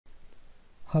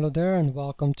Hello there and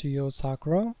welcome to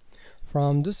Eosacro.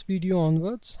 From this video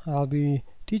onwards, I'll be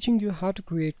teaching you how to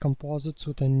create composites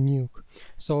with a nuke.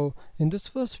 So in this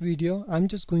first video, I'm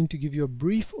just going to give you a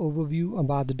brief overview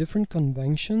about the different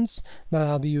conventions that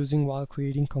I'll be using while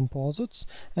creating composites,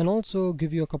 and also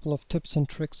give you a couple of tips and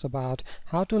tricks about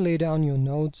how to lay down your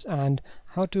nodes and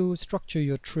how to structure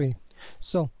your tree.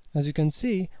 So as you can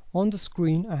see on the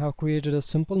screen, I have created a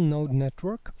simple node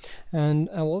network, and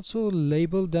I've also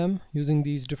labeled them using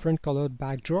these different colored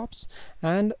backdrops,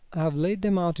 and I've laid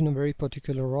them out in a very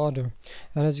particular order.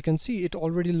 And as you can see, it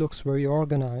already looks very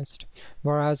organized.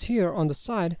 Whereas here on the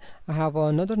side, I have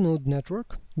another node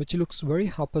network which looks very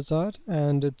haphazard,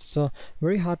 and it's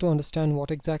very hard to understand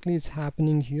what exactly is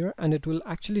happening here, and it will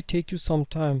actually take you some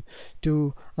time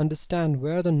to understand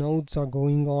where the nodes are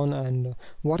going on and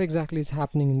what exactly is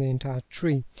happening in the entire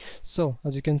tree. So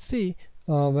as you can see,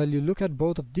 while you look at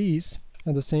both of these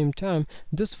at the same time,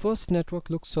 this first network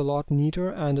looks a lot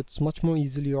neater and it's much more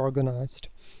easily organized.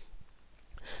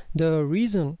 The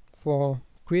reason for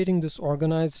creating this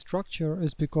organized structure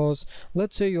is because,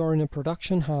 let's say you're in a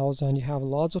production house and you have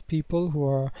lots of people who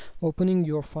are opening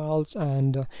your files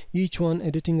and each one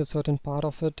editing a certain part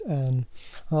of it, and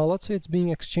let's say it's being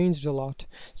exchanged a lot.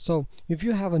 So if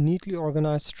you have a neatly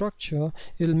organized structure,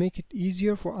 it'll make it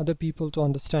easier for other people to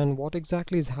understand what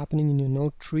exactly is happening in your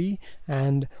node tree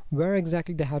and where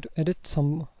exactly they have to edit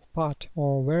some part,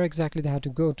 or where exactly they have to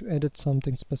go to edit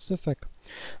something specific.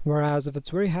 Whereas if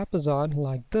it's very haphazard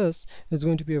like this, it's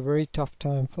going to be a very tough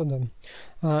time for them.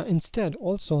 Instead,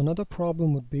 also another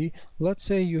problem would be, let's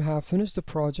say you have finished the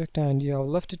project and you have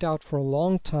left it out for a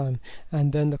long time,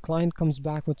 and then the client comes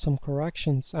back with some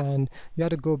corrections and you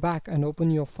have to go back and open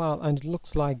your file and it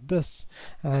looks like this.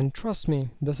 And trust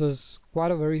me, this is quite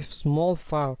a very small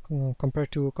file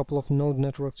compared to a couple of node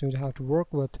networks you'd have to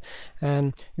work with,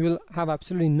 and you will have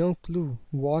absolutely no clue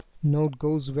what node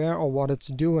goes where or what it's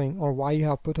doing or why you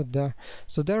have put it there.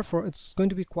 So therefore it's going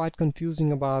to be quite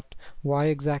confusing about why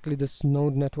exactly this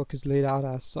node network is laid out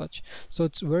as such. So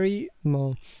it's very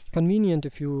convenient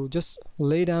if you just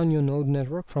lay down your node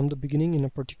network from the beginning in a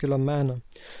particular manner.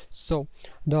 So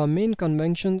the main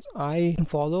conventions I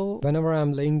follow whenever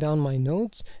I'm laying down my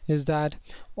nodes is that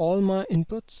all my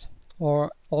inputs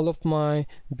or all of my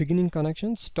beginning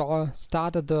connections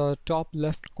start at the top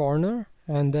left corner,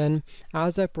 and then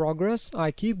as I progress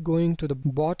I keep going to the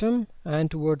bottom and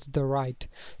towards the right.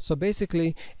 So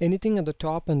basically anything at the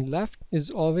top and left is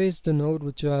always the node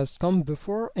which has come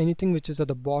before anything which is at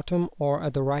the bottom or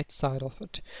at the right side of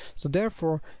it. So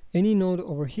therefore any node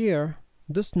over here,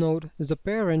 this node is the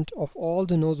parent of all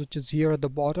the nodes which is here at the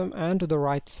bottom and to the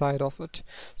right side of it.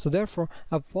 So therefore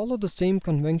I've followed the same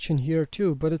convention here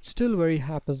too, but it's still very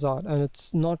haphazard and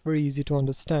it's not very easy to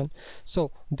understand.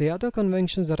 So the other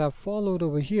conventions that I've followed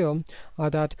over here are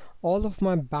that all of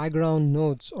my background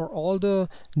nodes, or all the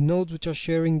nodes which are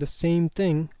sharing the same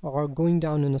thing, are going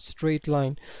down in a straight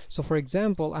line. So for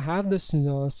example, I have this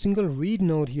single read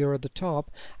node here at the top,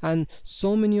 and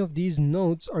so many of these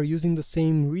nodes are using the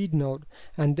same read node,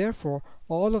 and therefore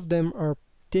all of them are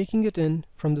taking it in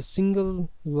from the single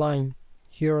line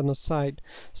here on the side.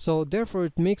 So therefore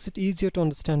it makes it easier to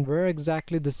understand where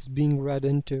exactly this is being read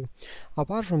into.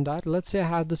 Apart from that, let's say I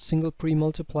have this single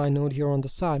pre-multiply node here on the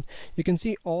side. You can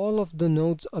see all of the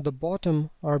nodes at the bottom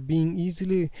are being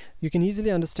you can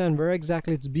easily understand where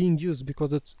exactly it's being used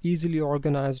because it's easily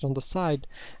organized on the side,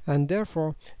 and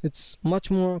therefore it's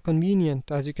much more convenient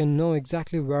as you can know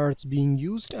exactly where it's being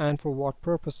used and for what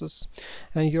purposes.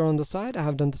 And here on the side I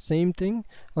have done the same thing.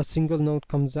 A single node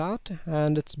comes out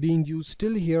and it's being used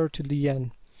still here till the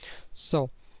end. So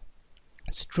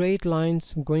straight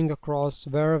lines going across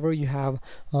wherever you have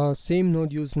same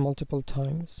node used multiple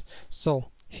times.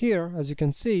 So here as you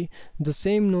can see, the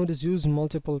same node is used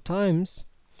multiple times.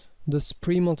 This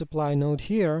pre-multiply node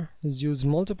here is used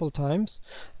multiple times,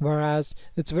 whereas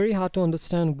it's very hard to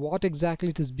understand what exactly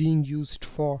it is being used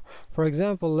for. For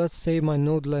example, let's say my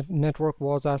node network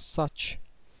was as such.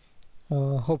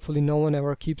 Hopefully no one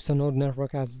ever keeps a node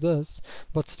network as this,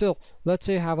 but still, let's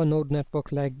say I have a node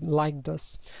network like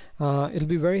this. It'll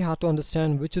be very hard to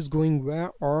understand which is going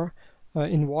where or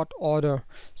in what order.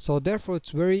 So therefore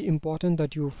it's very important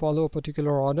that you follow a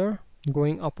particular order,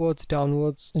 going upwards,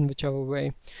 downwards, in whichever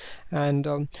way.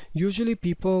 And usually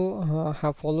people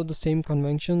have followed the same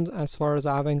conventions as far as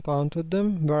I've encountered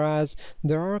them, whereas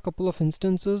there are a couple of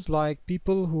instances like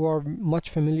people who are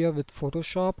much familiar with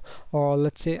Photoshop or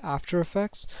let's say After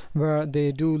Effects, where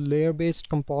they do layer based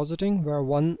compositing where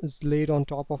one is laid on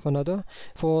top of another.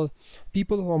 For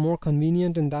people who are more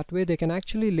convenient in that way, they can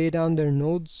actually lay down their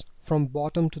nodes from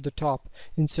bottom to the top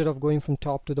instead of going from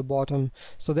top to the bottom.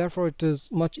 So therefore it is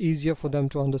much easier for them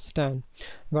to understand.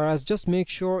 Whereas just make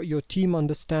sure your team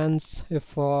understands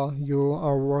if you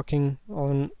are working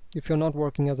on, if you're not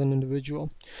working as an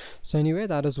individual. So anyway,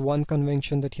 that is one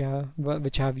convention that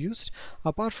which I have used.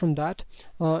 Apart from that,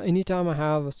 anytime I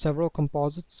have several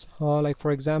composites, like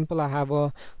for example I have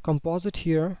a composite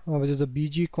here, which is a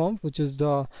BG comp, which is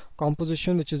the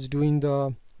composition which is doing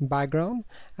the background,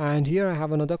 and here I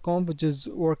have another comp which is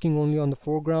working only on the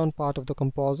foreground part of the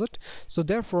composite. So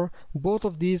therefore both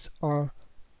of these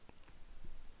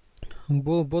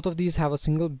have a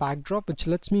single backdrop, which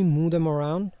lets me move them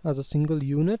around as a single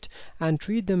unit and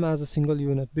treat them as a single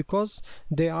unit because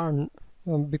they are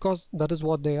because that is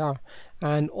what they are.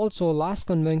 And also last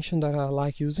convention that I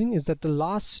like using is that the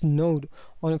last node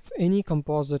on any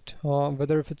composite,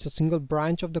 whether if it's a single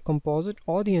branch of the composite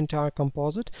or the entire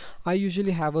composite, I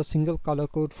usually have a single color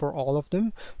code for all of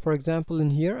them. For example,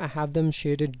 in here I have them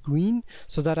shaded green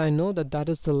so that I know that that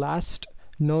is the last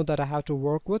node that I have to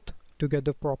work with to get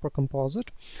the proper composite.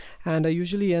 And I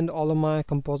usually end all of my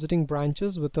compositing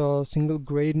branches with a single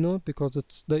grade node because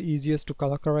it's the easiest to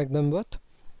color correct them with.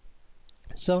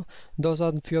 So those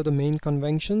are a few of the main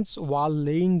conventions while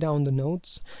laying down the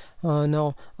nodes.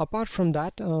 Now apart from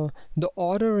that, the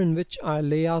order in which I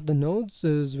lay out the nodes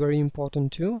is very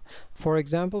important too. For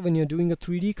example, when you're doing a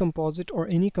 3D composite or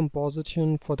any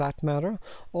composition for that matter,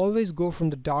 always go from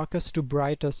the darkest to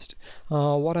brightest.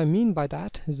 What I mean by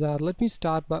that is that, let me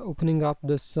start by opening up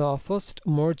this first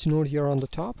merge node here on the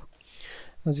top.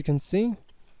 As you can see,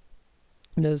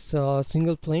 there's a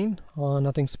single plane,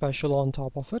 nothing special on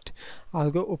top of it.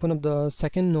 I'll go open up the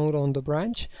second node on the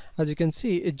branch. As you can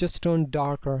see, it just turned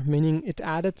darker, meaning it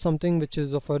added something which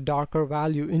is of a darker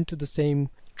value into the same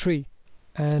tree.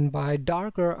 And by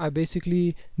darker, I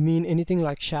basically mean anything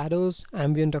like shadows,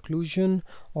 ambient occlusion,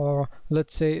 or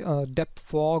let's say depth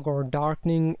fog or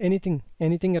darkening,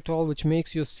 anything at all which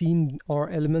makes your scene or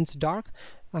elements dark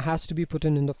has to be put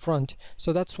in the front.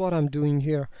 So that's what I'm doing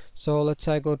here. So let's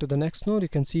say I go to the next node. You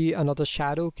can see another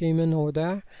shadow came in over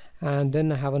there, and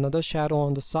then I have another shadow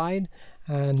on the side,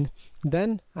 and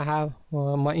then I have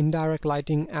my indirect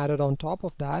lighting added on top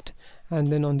of that,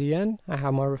 and then on the end I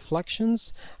have my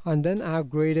reflections, and then I have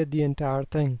graded the entire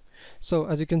thing. So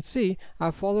as you can see,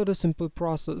 I followed a simple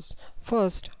process.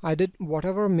 First I did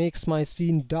whatever makes my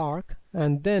scene dark,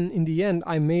 and then in the end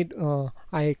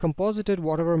I composited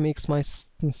whatever makes my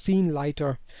scene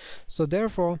lighter. So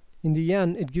therefore in the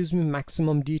end it gives me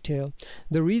maximum detail.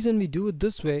 The reason we do it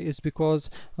this way is because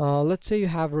let's say you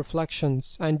have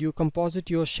reflections and you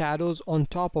composite your shadows on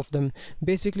top of them.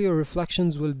 Basically your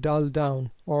reflections will dull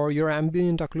down, or your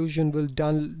ambient occlusion will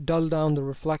dull down the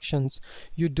reflections.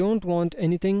 You don't want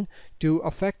anything to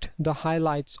affect the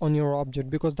highlights on your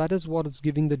object because that is what is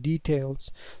giving the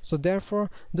details. So therefore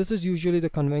this is usually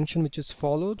the convention which is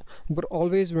followed, but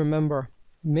always remember,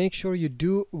 make sure you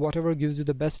do whatever gives you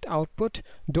the best output.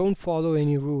 Don't follow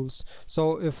any rules.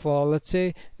 So if let's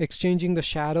say exchanging the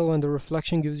shadow and the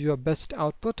reflection gives you a best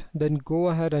output, then go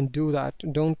ahead and do that.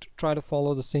 Don't try to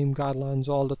follow the same guidelines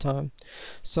all the time.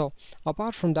 So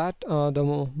apart from that,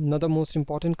 another most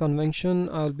important convention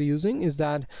I'll be using is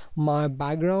that my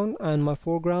background and my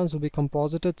foregrounds will be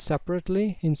composited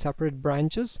separately in separate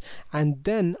branches, and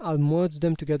then I'll merge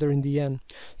them together in the end.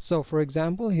 So for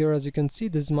example, here as you can see,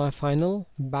 this is my final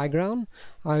background.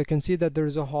 I can see that there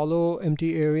is a hollow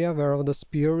empty area wherever the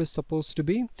sphere is supposed to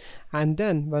be, and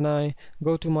then when I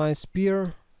go to my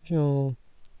sphere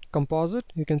composite,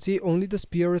 you can see only the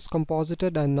sphere is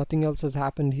composited and nothing else has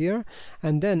happened here.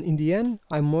 And then in the end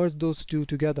I merge those two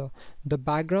together. The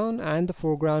background and the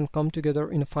foreground come together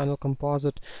in a final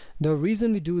composite. The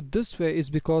reason we do it this way is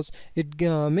because it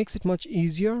makes it much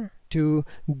easier to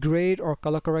grade or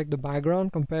color correct the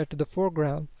background compared to the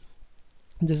foreground.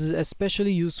 This is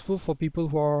especially useful for people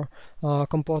who are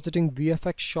compositing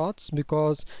VFX shots,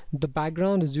 because the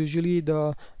background is usually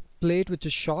the plate which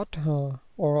is shot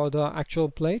or the actual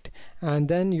plate, and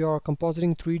then you're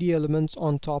compositing 3D elements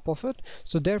on top of it.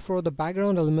 So therefore the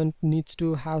background element needs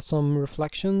to have some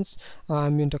reflections,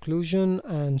 ambient occlusion,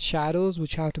 and shadows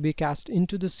which have to be cast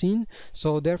into the scene.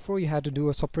 So therefore you had to do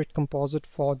a separate composite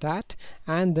for that,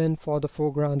 and then for the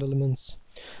foreground elements.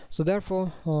 So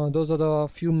therefore those are the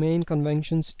few main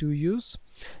conventions to use.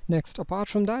 Next, apart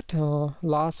from that,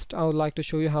 last I would like to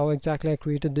show you how exactly I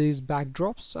created these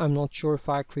backdrops. I'm not sure if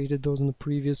I created those in the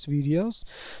previous videos,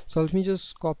 so let me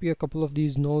just copy a couple of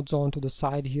these nodes onto the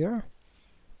side here.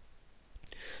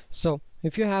 So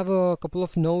if you have a couple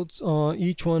of nodes,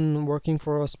 each one working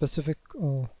for a specific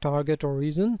target or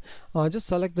reason, just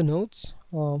select the nodes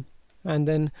and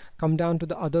then come down to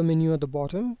the other menu at the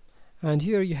bottom, and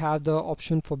here you have the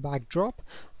option for backdrop.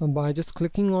 By just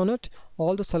clicking on it,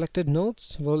 all the selected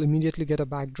nodes will immediately get a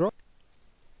backdrop.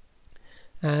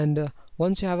 And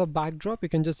once you have a backdrop, you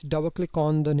can just double click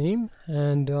on the name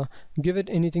and give it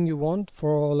anything you want.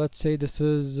 For let's say this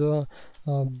is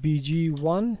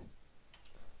BG1,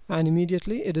 and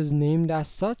immediately it is named as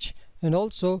such. And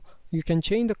also you can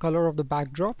change the color of the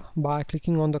backdrop by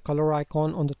clicking on the color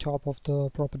icon on the top of the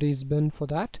properties bin for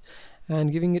that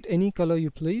and giving it any color you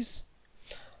please.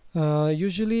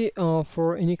 Usually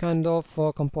for any kind of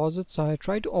composites, I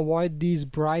try to avoid these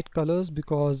bright colors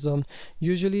because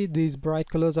usually these bright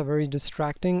colors are very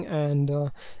distracting,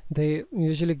 and they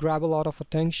usually grab a lot of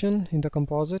attention in the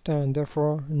composite, and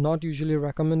therefore not usually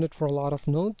recommended for a lot of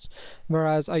nodes,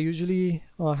 whereas I usually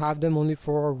have them only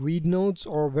for read nodes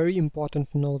or very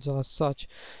important nodes as such.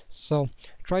 So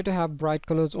try to have bright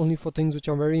colors only for things which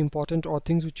are very important or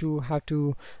things which you have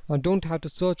to don't have to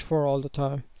search for all the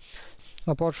time.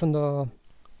 Apart from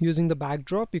using the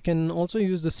backdrop, you can also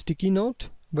use the sticky note,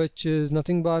 which is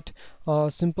nothing but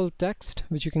simple text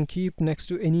which you can keep next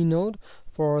to any node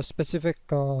for specific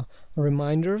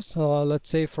reminders. Let's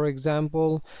say for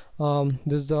example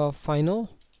this is the final,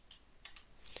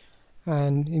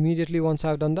 and immediately once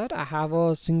I've done that, I have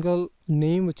a single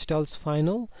name which tells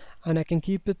final, and I can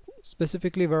keep it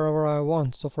specifically wherever I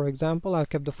want. So for example, I've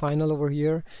kept the final over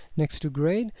here next to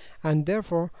grade, and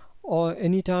therefore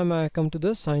anytime I come to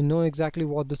this, I know exactly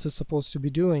what this is supposed to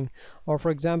be doing. Or for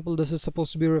example, this is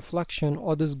supposed to be reflection,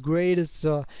 or this grade is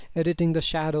editing the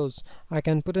shadows. I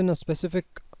can put in a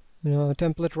specific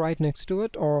template right next to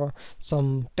it, or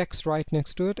some text right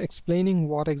next to it explaining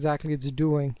what exactly it's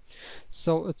doing.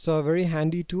 So it's a very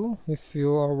handy tool if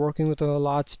you are working with a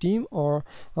large team, or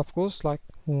of course like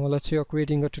let's say you're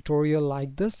creating a tutorial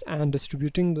like this and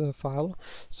distributing the file.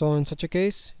 So in such a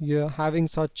case, you're having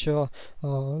such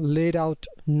laid out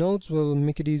nodes will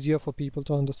make it easier for people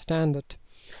to understand it.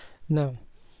 Now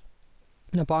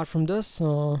apart from this,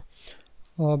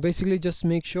 basically just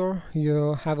make sure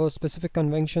you have a specific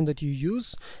convention that you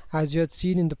use. As you had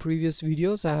seen in the previous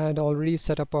videos, I had already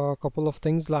set up a couple of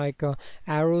things like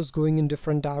arrows going in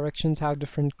different directions have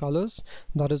different colors.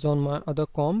 That is on my other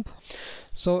comp.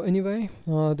 So anyway,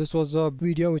 this was a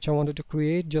video which I wanted to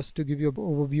create just to give you an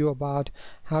overview about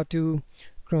how to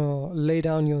lay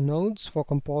down your nodes for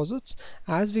composites.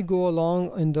 As we go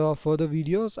along in the further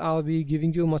videos, I'll be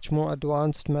giving you much more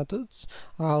advanced methods.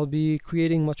 I'll be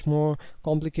creating much more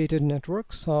complicated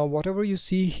networks. Whatever you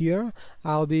see here,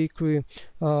 I'll be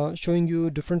showing you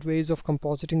different ways of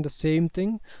compositing the same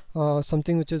thing,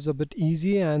 something which is a bit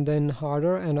easy and then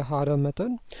harder, and a harder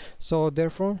method. So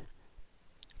therefore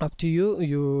up to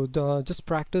you. Just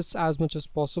practice as much as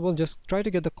possible. Just try to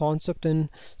get the concept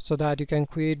in so that you can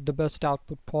create the best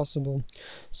output possible.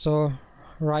 So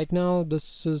right now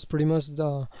this is pretty much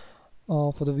the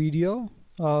for the video.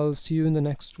 I'll see you in the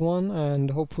next one,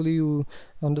 and hopefully you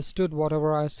understood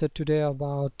whatever I said today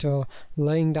about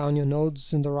laying down your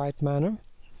nodes in the right manner.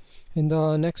 In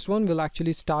the next one, we'll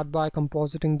actually start by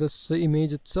compositing this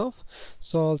image itself.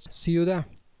 So I'll see you there.